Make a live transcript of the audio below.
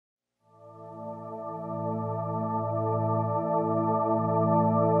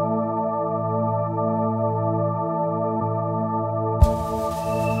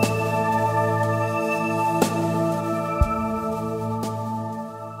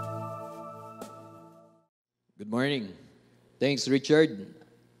Good morning. Thanks, Richard.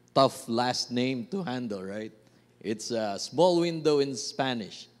 Tough last name to handle, right? It's a small window in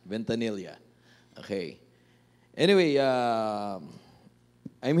Spanish, Ventanilla. Okay. Anyway,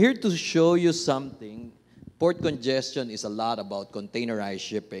 I'm here to show you something. Port congestion is a lot about containerized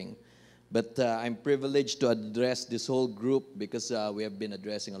shipping, but I'm privileged to address this whole group because we have been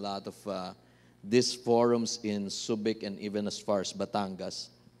addressing a lot of these forums in Subic and even as far as Batangas.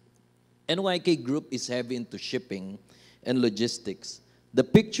 NYK Group is heavy into shipping and logistics. The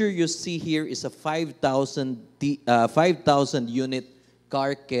picture you see here is a 5,000 unit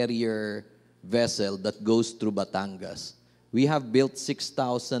car carrier vessel that goes through Batangas. We have built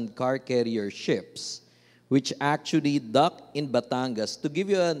 6,000 car carrier ships, which actually dock in Batangas. To give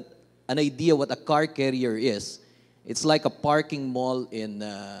you an idea what a car carrier is, it's like a parking mall in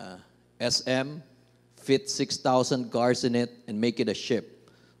SM, fit 6,000 cars in it, and make it a ship.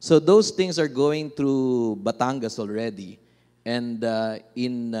 So those things are going through Batangas already. And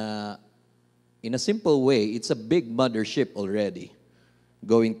in a simple way, it's a big mothership already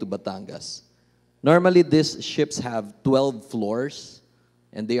going to Batangas. Normally, these ships have 12 floors,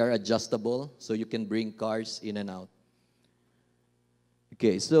 and they are adjustable, so you can bring cars in and out.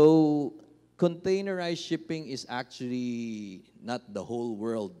 Okay, so containerized shipping is actually not the whole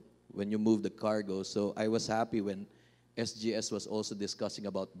world when you move the cargo. So I was happy when SGS was also discussing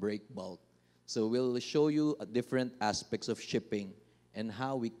about break bulk. So we'll show you different aspects of shipping and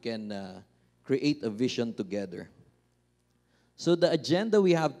how we can create a vision together. So the agenda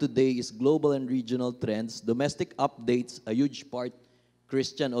we have today is global and regional trends, domestic updates, a huge part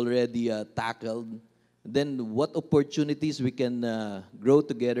Christian already tackled. Then what opportunities we can grow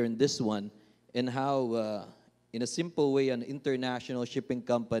together in this one, and how, in a simple way, an international shipping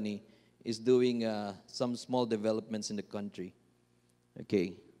company is doing some small developments in the country.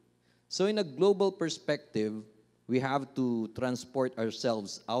 Okay. So in a global perspective, we have to transport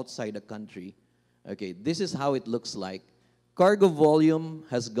ourselves outside the country. Okay, this is how it looks like. Cargo volume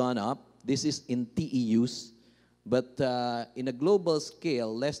has gone up. This is in TEUs. But in a global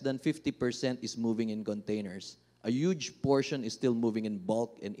scale, less than 50% is moving in containers. A huge portion is still moving in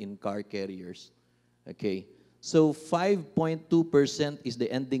bulk and in car carriers. Okay. So 5.2% is the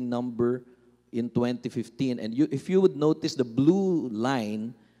ending number in 2015. And if you would notice the blue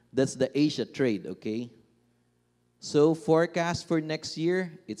line, that's the Asia trade, okay? So forecast for next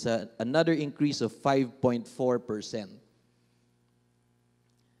year, it's another increase of 5.4%.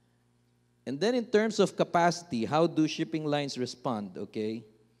 And then in terms of capacity, how do shipping lines respond, okay?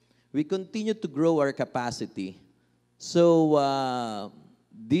 We continue to grow our capacity. So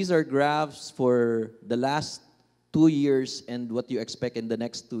these are graphs for the last 2 years and what you expect in the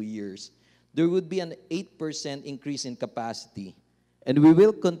next 2 years. There would be an 8% increase in capacity. And we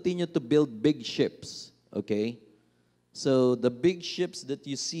will continue to build big ships, okay? So the big ships that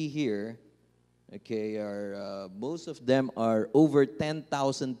you see here, okay, are most of them are over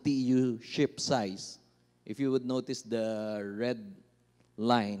 10,000 TEU ship size. If you would notice the red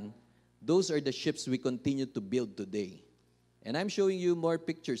line, those are the ships we continue to build today. And I'm showing you more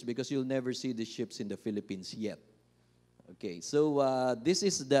pictures because you'll never see the ships in the Philippines yet. Okay, so this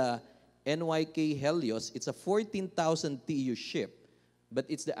is the NYK Helios. It's a 14,000 TEU ship, but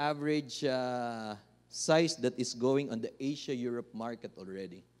it's the average size that is going on the Asia-Europe market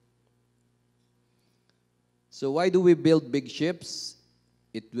already. So why do we build big ships?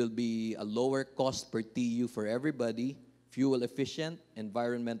 It will be a lower cost per TEU for everybody, fuel efficient,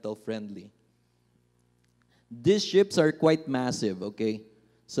 environmental friendly. These ships are quite massive, okay?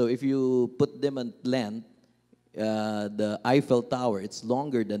 So if you put them on length, the Eiffel Tower, it's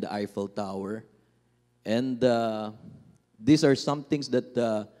longer than the Eiffel Tower. And these are some things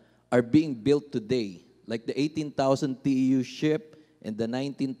that are being built today, like the 18,000 TEU ship and the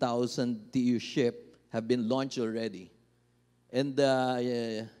 19,000 TEU ship have been launched already. And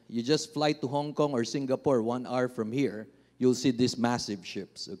you just fly to Hong Kong or Singapore 1 hour from here, you'll see these massive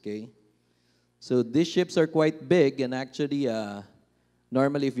ships, okay? So these ships are quite big, and actually,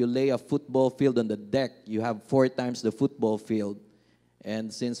 normally if you lay a football field on the deck, you have 4 times the football field.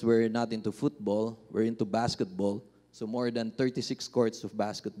 And since we're not into football, we're into basketball, so more than 36 courts of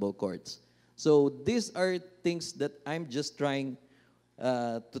basketball courts. So these are things that I'm just trying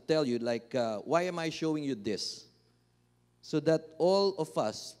to tell you, like, why am I showing you this? So that all of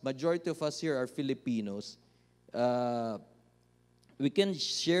us, majority of us here are Filipinos, we can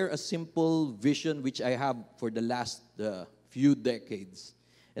share a simple vision which I have for the last few decades,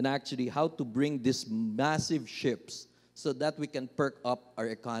 and actually how to bring these massive ships so that we can perk up our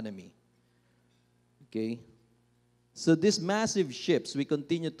economy. Okay? So these massive ships we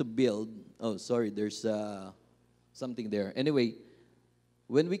continue to build. Oh, sorry, there's something there. Anyway,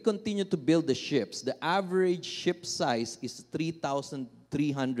 when we continue to build the ships, the average ship size is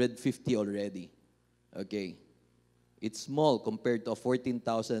 3,350 already. Okay. It's small compared to a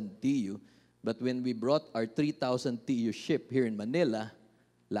 14,000 TU, but when we brought our 3,000 TU ship here in Manila,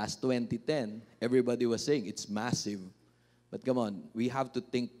 last 2010, everybody was saying it's massive. But come on, we have to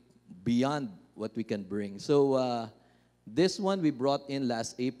think beyond what we can bring. So this one we brought in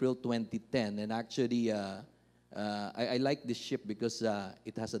last April 2010, and actually I like this ship because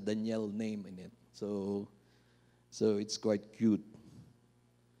it has a Danielle name in it. So it's quite cute.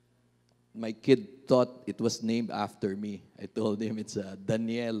 My kid thought it was named after me. I told him it's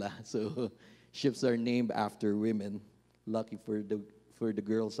Daniela. So ships are named after women. Lucky for the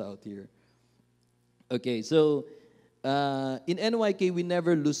girls out here. Okay, so in NYK, we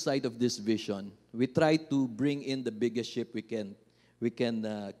never lose sight of this vision. We try to bring in the biggest ship we can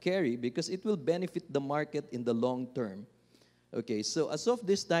carry because it will benefit the market in the long term. Okay, so as of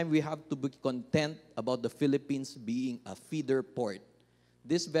this time, we have to be content about the Philippines being a feeder port.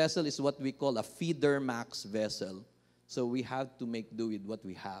 This vessel is what we call a feeder max vessel. So we have to make do with what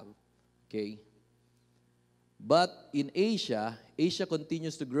we have. Okay? But in Asia, Asia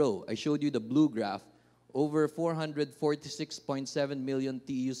continues to grow. I showed you the blue graph. Over 446.7 million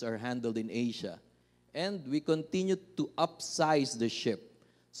TEUs are handled in Asia. And we continue to upsize the ship.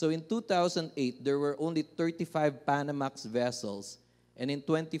 So in 2008, there were only 35 Panamax vessels. And in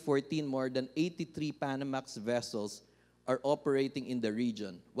 2014, more than 83 Panamax vessels are operating in the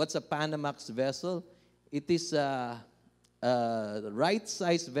region. What's a Panamax vessel? It is a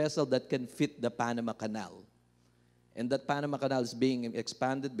right-sized vessel that can fit the Panama Canal. And that Panama Canal is being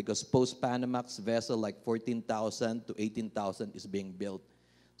expanded because post-Panamax vessel like 14,000 to 18,000 is being built.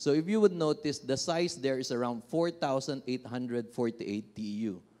 So if you would notice, the size there is around 4,848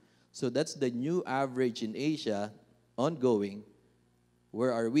 TEU. So that's the new average in Asia, ongoing.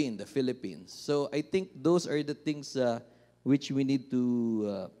 Where are we in the Philippines? So I think those are the things which we need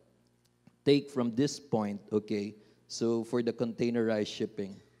to take from this point, okay? So for the containerized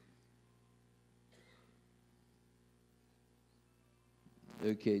shipping.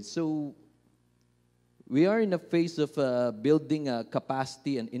 Okay, so we are in a phase of building a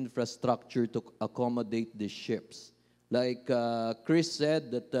capacity and infrastructure to accommodate these ships. Like Chris said,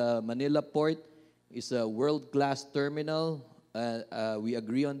 that Manila Port is a world-class terminal. We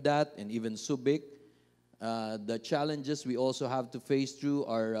agree on that, and even Subic. The challenges we also have to face through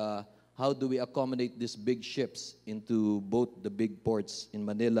are how do we accommodate these big ships into both the big ports in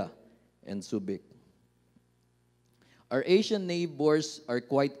Manila and Subic. Our Asian neighbors are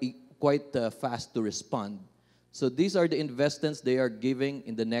quite fast to respond. So these are the investments they are giving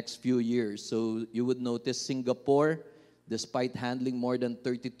in the next few years. So you would notice Singapore, despite handling more than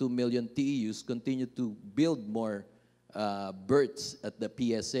 32 million TEUs, continue to build more berths at the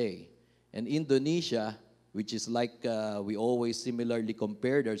PSA. And Indonesia, which is like we always similarly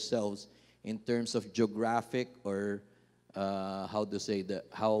compared ourselves in terms of geographic or how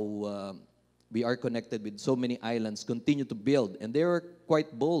we are connected with so many islands, continue to build. And they were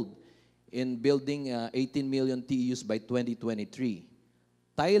quite bold in building 18 million TEUs by 2023.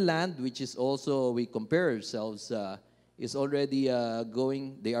 Thailand, which is also, we compare ourselves, is already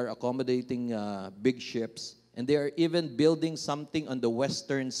they are accommodating big ships. And they are even building something on the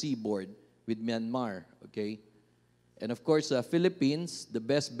western seaboard with Myanmar, okay? And of course, Philippines, the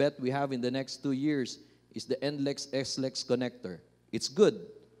best bet we have in the next 2 years is the NLEX-SLEX connector. It's good,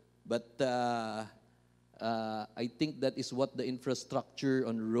 but I think that is what the infrastructure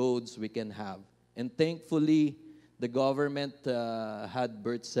on roads we can have. And thankfully, the government had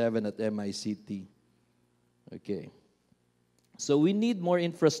Berth 7 at MICT. Okay. So we need more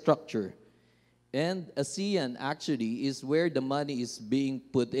infrastructure. And ASEAN actually is where the money is being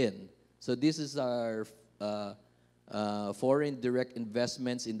put in. So this is our foreign direct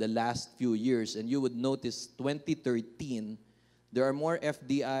investments in the last few years. And you would notice 2013, there are more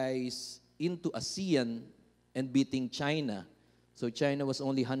FDIs into ASEAN and beating China. So China was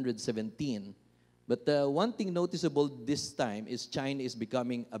only 117. But one thing noticeable this time is China is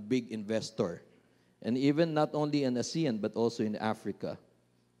becoming a big investor. And even not only in ASEAN, but also in Africa.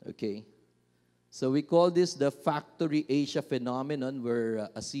 Okay? So we call this the Factory Asia phenomenon, where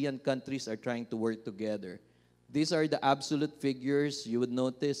ASEAN countries are trying to work together. These are the absolute figures. You would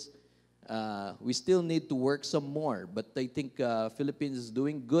notice we still need to work some more. But I think Philippines is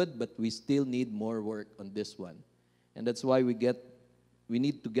doing good, but we still need more work on this one. And that's why we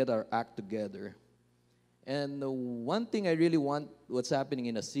need to get our act together. And one thing I really want what's happening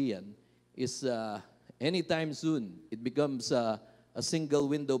in ASEAN is anytime soon, it becomes a single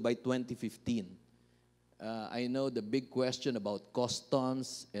window by 2015. I know the big question about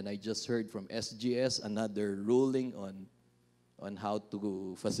customs, and I just heard from SGS another ruling on how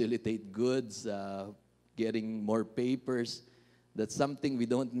to facilitate goods, getting more papers. That's something we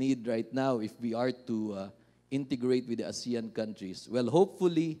don't need right now if we are to integrate with the ASEAN countries. Well,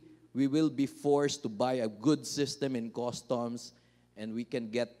 hopefully, we will be forced to buy a good system in customs, and we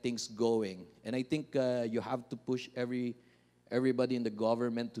can get things going. And I think you have to push everybody in the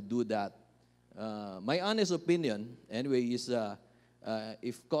government to do that. My honest opinion, anyway, is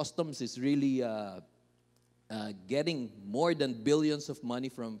if customs is really getting more than billions of money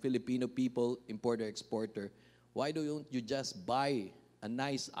from Filipino people, importer, exporter, why don't you just buy a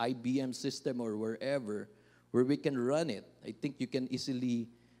nice IBM system or wherever where we can run it? I think you can easily,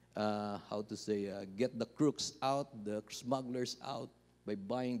 get the crooks out, the smugglers out by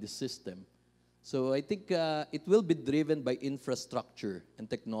buying the system. So I think it will be driven by infrastructure and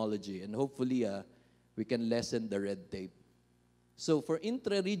technology, and hopefully we can lessen the red tape. So for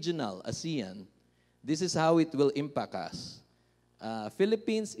intra-regional ASEAN, this is how it will impact us.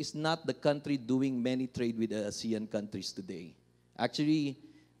 Philippines is not the country doing many trade with the ASEAN countries today. Actually,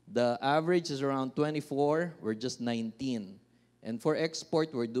 the average is around 24, we're just 19. And for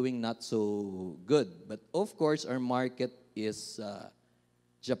export, we're doing not so good. But of course, our market is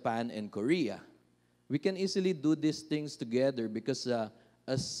Japan and Korea. We can easily do these things together because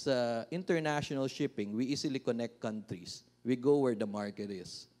as international shipping, we easily connect countries. We go where the market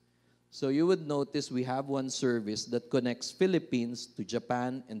is. So you would notice we have one service that connects Philippines to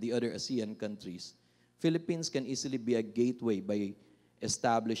Japan and the other ASEAN countries. Philippines can easily be a gateway by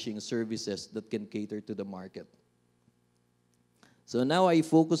establishing services that can cater to the market. So now I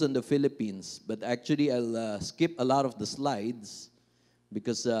focus on the Philippines, but actually I'll skip a lot of the slides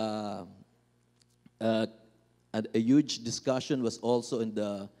because a huge discussion was also in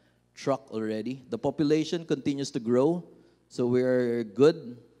the truck already. The population continues to grow, so we're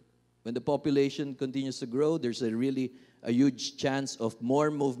good. When the population continues to grow, there's a huge chance of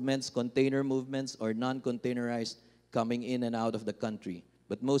more movements, container movements or non-containerized coming in and out of the country,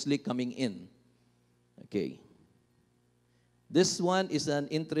 but mostly coming in. Okay. This one is an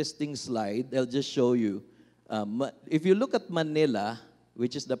interesting slide. I'll just show you. If you look at Manila,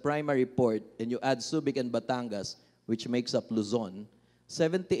 which is the primary port, and you add Subic and Batangas, which makes up Luzon,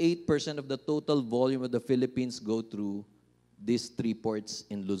 78% of the total volume of the Philippines go through these three ports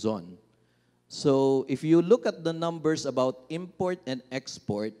in Luzon. So if you look at the numbers about import and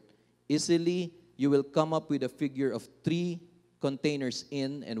export, easily you will come up with a figure of 3 containers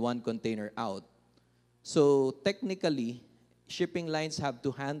in and 1 container out. So technically, shipping lines have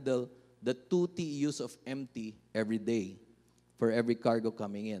to handle the 2 TEUs of empty every day for every cargo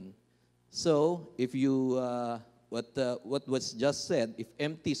coming in. So if you, what was just said, if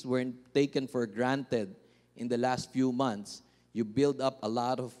empties weren't taken for granted in the last few months, you build up a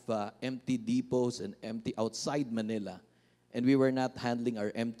lot of empty depots and empty outside Manila, and we were not handling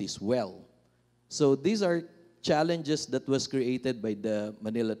our empties well. So these are challenges that was created by the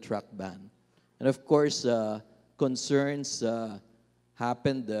Manila truck ban. And of course, concerns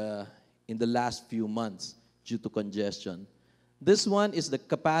happened in the last few months due to congestion. This one is the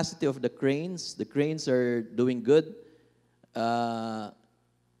capacity of the cranes. The cranes are doing good.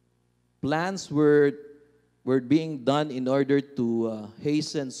 Plans were being done in order to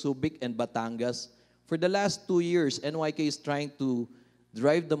hasten Subic and Batangas. For the last 2 years, NYK is trying to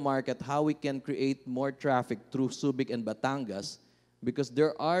drive the market how we can create more traffic through Subic and Batangas because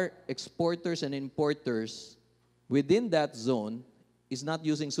there are exporters and importers within that zone is not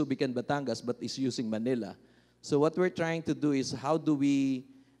using Subic and Batangas but is using Manila. So what we're trying to do is how do we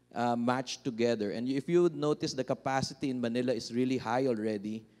match together? And if you would notice, the capacity in Manila is really high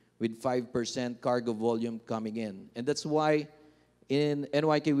already with 5% cargo volume coming in. And that's why in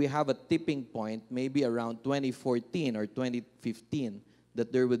NYK we have a tipping point maybe around 2014 or 2015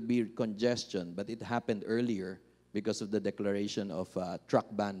 that there would be congestion, but it happened earlier because of the declaration of truck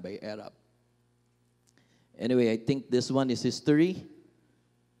ban by ERAP. Anyway, I think this one is history.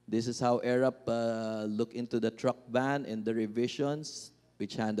 This is how ERAP looked into the truck ban and the revisions,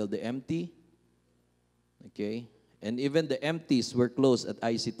 which handled the empty. Okay, and even the empties were closed at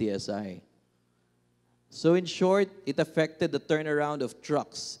ICTSI. So in short, it affected the turnaround of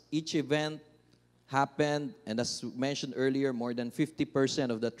trucks. Each event happened, and as mentioned earlier, more than 50%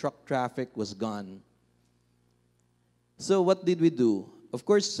 of the truck traffic was gone. So what did we do? Of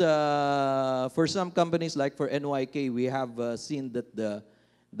course, for some companies, like for NYK, we have seen that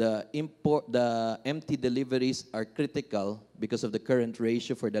the empty deliveries are critical because of the current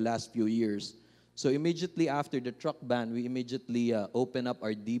ratio for the last few years. So immediately after the truck ban, we immediately open up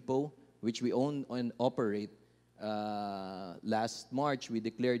our depot which we own and operate. Last March, we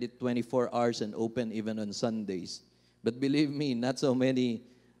declared it 24 hours and open even on Sundays. But believe me, not so many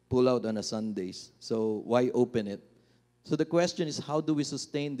pull out on a Sundays. So why open it? So the question is, how do we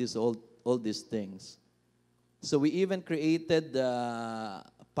sustain all these things? So we even created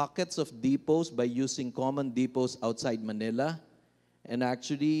pockets of depots by using common depots outside Manila. And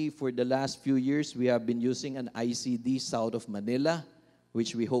actually, for the last few years, we have been using an ICD south of Manila,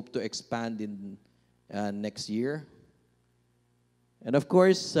 which we hope to expand in next year. And of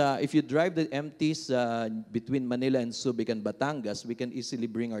course, if you drive the empties between Manila and Subic and Batangas, we can easily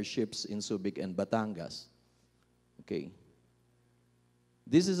bring our ships in Subic and Batangas. Okay.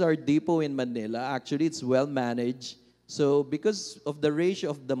 This is our depot in Manila. Actually, it's well managed. So because of the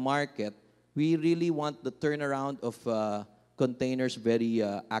ratio of the market, we really want the turnaround of containers very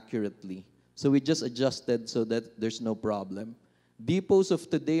accurately. So we just adjusted so that there's no problem. Depots of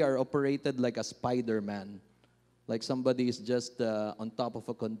today are operated like a Spider-Man. Like somebody is just on top of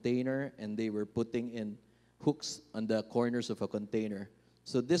a container and they were putting in hooks on the corners of a container.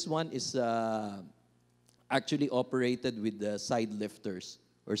 So this one is actually operated with the side lifters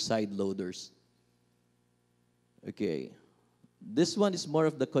or side loaders. Okay. This one is more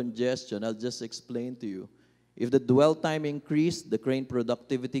of the congestion. I'll just explain to you. If the dwell time increased, the crane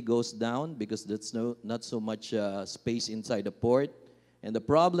productivity goes down because there's not so much space inside the port. And the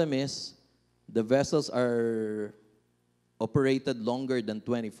problem is the vessels are operated longer than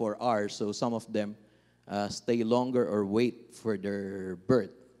 24 hours, so some of them stay longer or wait for their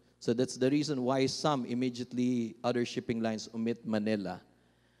berth. So that's the reason why some immediately, other shipping lines omit Manila.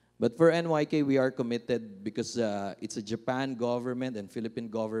 But for NYK, we are committed because it's a Japan government and Philippine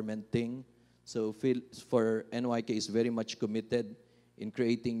government thing. So for NYK is very much committed in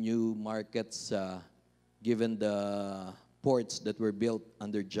creating new markets given the ports that were built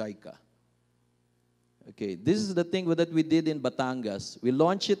under JICA. Okay, this is the thing that we did in Batangas. We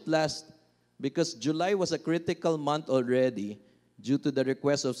launched it because July was a critical month already due to the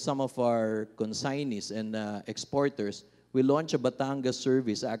request of some of our consignees and exporters. We launched a Batangas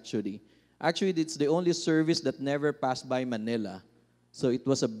service actually. Actually, it's the only service that never passed by Manila. So it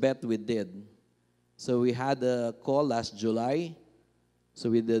was a bet we did. So we had a call last July. So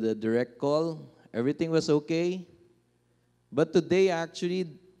we did a direct call. Everything was okay. But today, actually,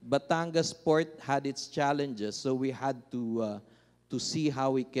 Batangas port had its challenges. So we had to see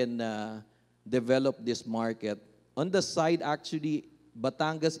how we can develop this market. On the side, actually,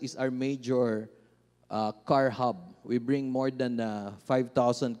 Batangas is our major car hub. We bring more than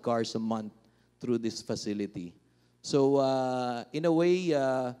 5,000 cars a month through this facility. So in a way,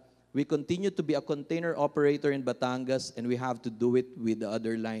 we continue to be a container operator in Batangas, and we have to do it with the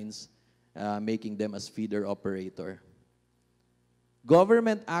other lines, making them as feeder operator.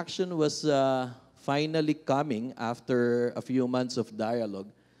 Government action was finally coming after a few months of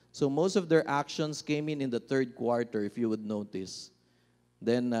dialogue. So most of their actions came in the third quarter, if you would notice.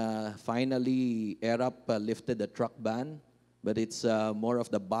 Then finally, ERAP lifted the truck ban, but it's more of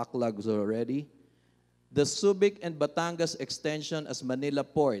the backlogs already. The Subic and Batangas extension as Manila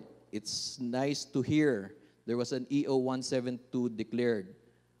Port, it's nice to hear. There was an EO 172 declared.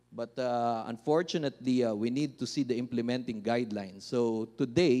 But unfortunately, we need to see the implementing guidelines. So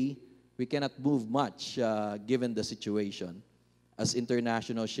today, we cannot move much given the situation as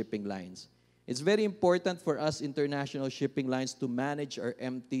international shipping lines. It's very important for us international shipping lines to manage our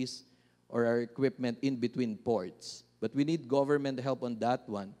empties or our equipment in between ports. But we need government help on that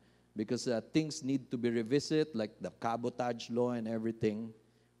one because things need to be revisited, like the cabotage law and everything,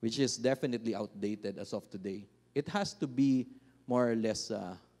 which is definitely outdated as of today. It has to be more or less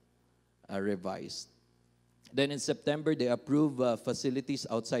revised. Then in September, they approved facilities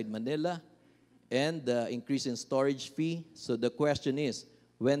outside Manila and increase in storage fee. So the question is,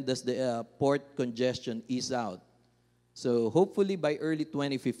 when does the port congestion ease out? So hopefully by early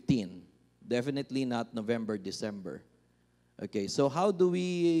 2015, definitely not November, December. Okay, so how do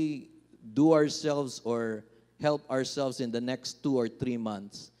we do ourselves or help ourselves in the next 2 or 3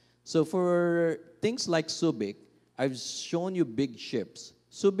 months? So for things like Subic, I've shown you big ships.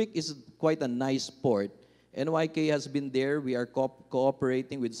 Subic is quite a nice port. NYK has been there. We are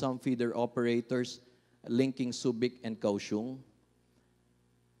cooperating with some feeder operators linking Subic and Kaohsiung.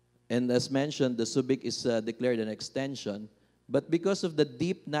 And as mentioned, the Subic is declared an extension. But because of the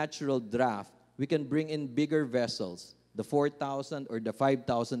deep natural draft, we can bring in bigger vessels, the 4,000 or the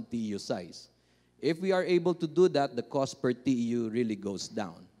 5,000 TEU size. If we are able to do that, the cost per TEU really goes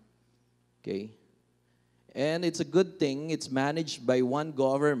down. Okay? And it's a good thing. It's managed by one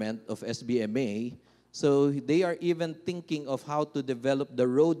government of SBMA. So they are even thinking of how to develop the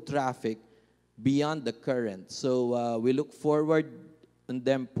road traffic beyond the current. So we look forward on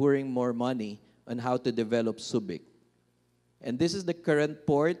them pouring more money on how to develop Subic. And this is the current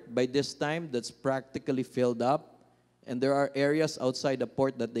port. By this time, that's practically filled up. And there are areas outside the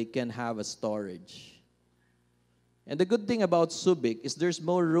port that they can have a storage. And the good thing about Subic is there's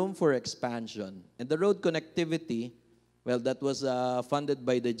more room for expansion. And the road connectivity, well, that was funded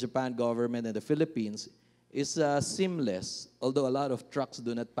by the Japan government and the Philippines, is seamless. Although a lot of trucks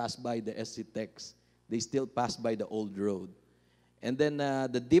do not pass by the SC-Tex, they still pass by the old road. And then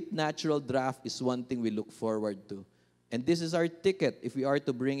the deep natural draft is one thing we look forward to. And this is our ticket if we are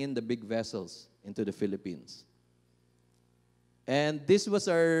to bring in the big vessels into the Philippines. And this was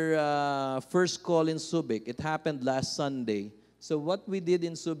our first call in Subic. It happened last Sunday. So what we did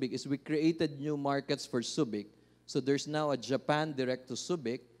in Subic is we created new markets for Subic. So there's now a Japan direct to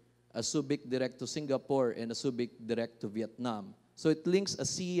Subic, a Subic direct to Singapore, and a Subic direct to Vietnam. So it links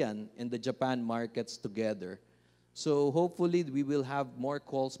ASEAN and the Japan markets together. So hopefully we will have more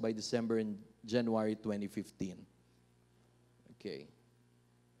calls by December and January 2015. Okay.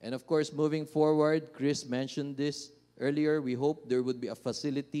 And of course, moving forward, Chris mentioned this earlier, we hope there would be a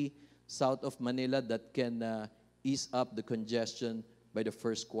facility south of Manila that can ease up the congestion by the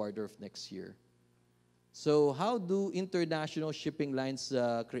first quarter of next year. So how do international shipping lines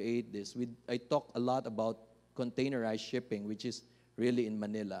create this? I talked a lot about containerized shipping, which is really in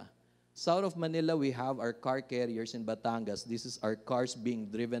Manila. South of Manila, we have our car carriers in Batangas. This is our cars being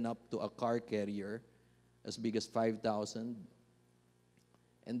driven up to a car carrier as big as 5,000.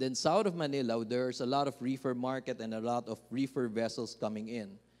 And then south of Manila, there's a lot of reefer market and a lot of reefer vessels coming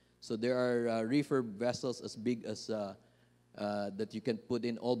in. So there are reefer vessels as big as that you can put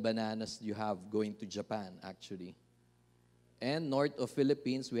in all bananas you have going to Japan, actually. And north of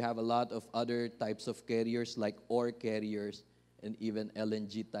Philippines, we have a lot of other types of carriers like ore carriers and even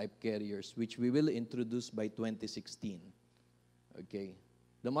LNG type carriers, which we will introduce by 2016. Okay.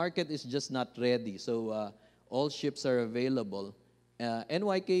 The market is just not ready, so all ships are available.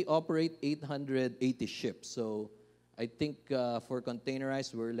 NYK operate 880 ships, so I think for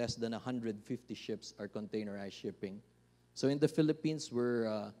containerized, we're less than 150 ships are containerized shipping. So in the Philippines,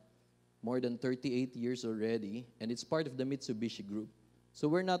 we're more than 38 years already, and it's part of the Mitsubishi Group. So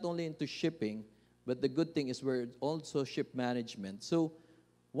we're not only into shipping, but the good thing is we're also ship management. So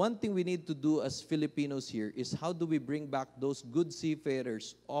one thing we need to do as Filipinos here is how do we bring back those good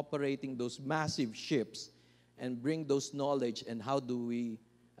seafarers operating those massive ships and bring those knowledge, and how do we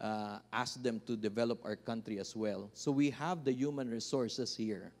ask them to develop our country as well. So we have the human resources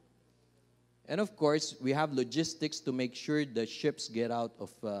here. And of course, we have logistics to make sure the ships get out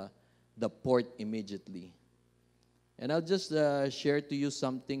of the port immediately. And I'll just share to you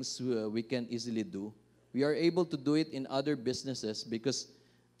some things we can easily do. We are able to do it in other businesses because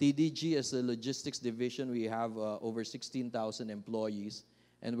TDG as a logistics division, we have over 16,000 employees.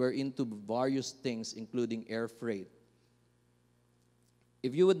 And we're into various things, including air freight.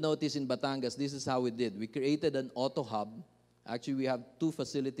 If you would notice in Batangas, this is how we did. We created an auto hub. Actually, we have two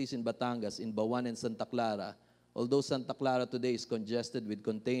facilities in Batangas, in Bawan and Santa Clara. Although Santa Clara today is congested with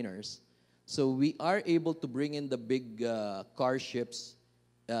containers. So we are able to bring in the big car ships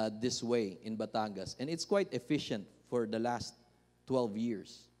this way in Batangas. And it's quite efficient for the last 12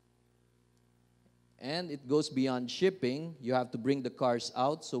 years. And it goes beyond shipping. You have to bring the cars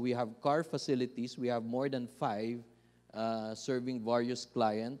out. So we have car facilities. We have more than 5 serving various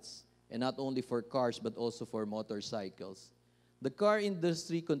clients. And not only for cars, but also for motorcycles. The car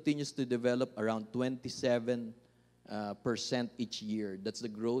industry continues to develop around 27% each year. That's the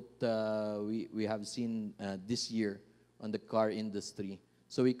growth we have seen this year on the car industry.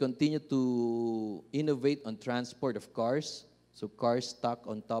 So we continue to innovate on transport of cars. So cars stacked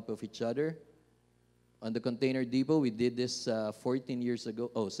on top of each other. On the container depot, we did this 17 years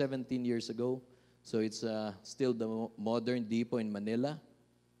ago. So it's still the modern depot in Manila.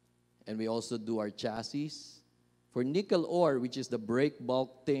 And we also do our chassis. For nickel ore, which is the break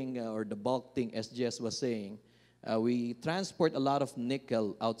bulk thing, or the bulk thing SGS was saying, we transport a lot of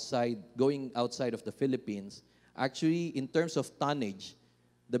nickel going outside of the Philippines. Actually, in terms of tonnage,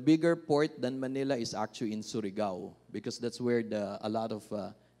 the bigger port than Manila is actually in Surigao, because that's where a lot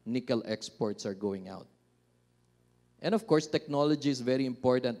of nickel exports are going out. And of course, technology is very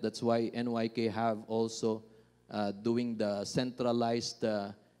important. That's why NYK have also doing the centralized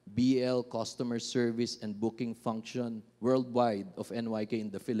BL customer service and booking function worldwide of NYK in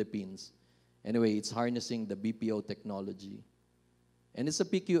the Philippines. Anyway, it's harnessing the BPO technology. And it's a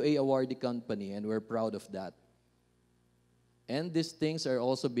PQA awardee company, and we're proud of that. And these things are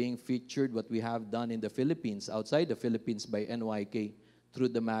also being featured, what we have done in the Philippines, outside the Philippines by NYK, through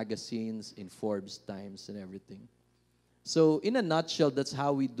the magazines, in Forbes, Times, and everything. So in a nutshell, that's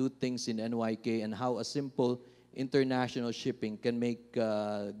how we do things in NYK and how a simple international shipping can make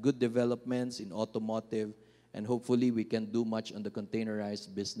good developments in automotive, and hopefully we can do much on the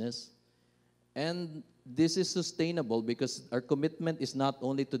containerized business. And this is sustainable because our commitment is not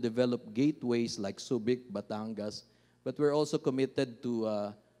only to develop gateways like Subic, Batangas, but we're also committed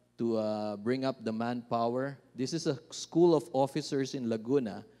to bring up the manpower. This is a school of officers in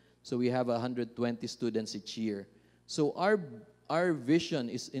Laguna, so we have 120 students each year. So our vision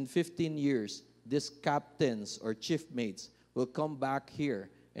is in 15 years, these captains or chief mates will come back here,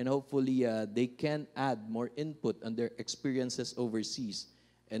 and hopefully they can add more input on their experiences overseas,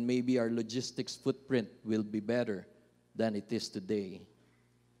 and maybe our logistics footprint will be better than it is today.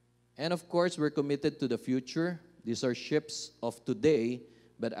 And of course, we're committed to the future. These are ships of today,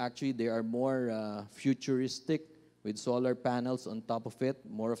 but actually they are more futuristic with solar panels on top of it,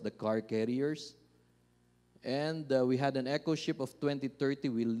 more of the car carriers. And we had an eco ship of 2030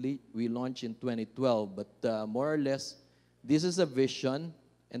 we launched in 2012, but more or less, this is a vision,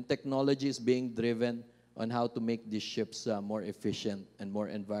 and technology is being driven on how to make these ships more efficient and more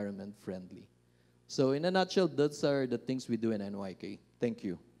environment friendly. So in a nutshell, those are the things we do in NYK. Thank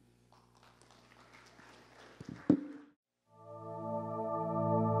you.